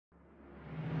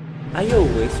I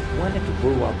always wanted to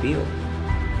borrow a bill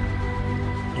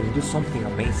and do something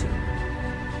amazing.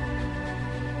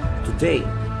 Today,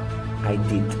 I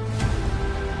did.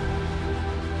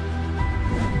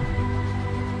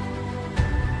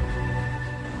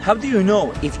 How do you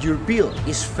know if your bill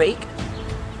is fake?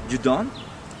 You don't?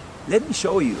 Let me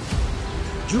show you.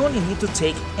 You only need to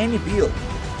take any bill.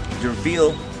 Your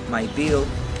bill, my bill,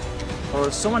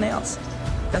 or someone else.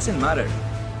 Doesn't matter.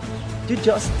 You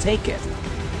just take it.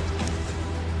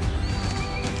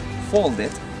 Fold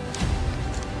it.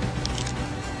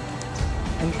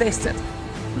 And taste it.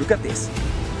 Look at this.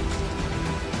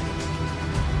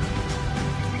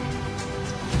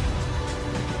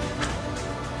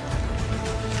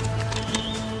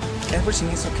 Everything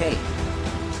is okay.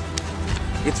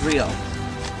 It's real.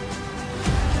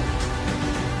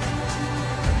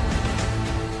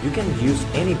 You can use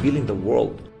any bill in the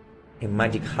world and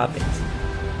magic happens.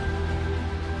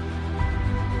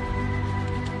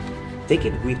 Take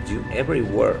it with you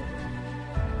everywhere.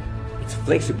 It's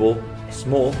flexible,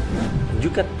 small, and you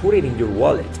can put it in your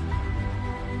wallet.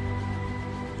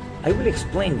 I will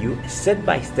explain you step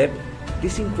by step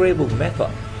this incredible method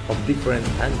of different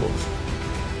angles.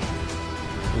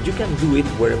 And you can do it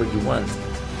wherever you want.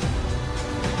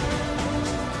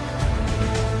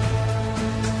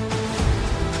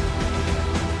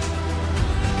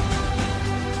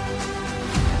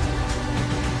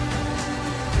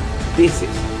 This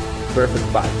is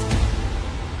Perfect Bite.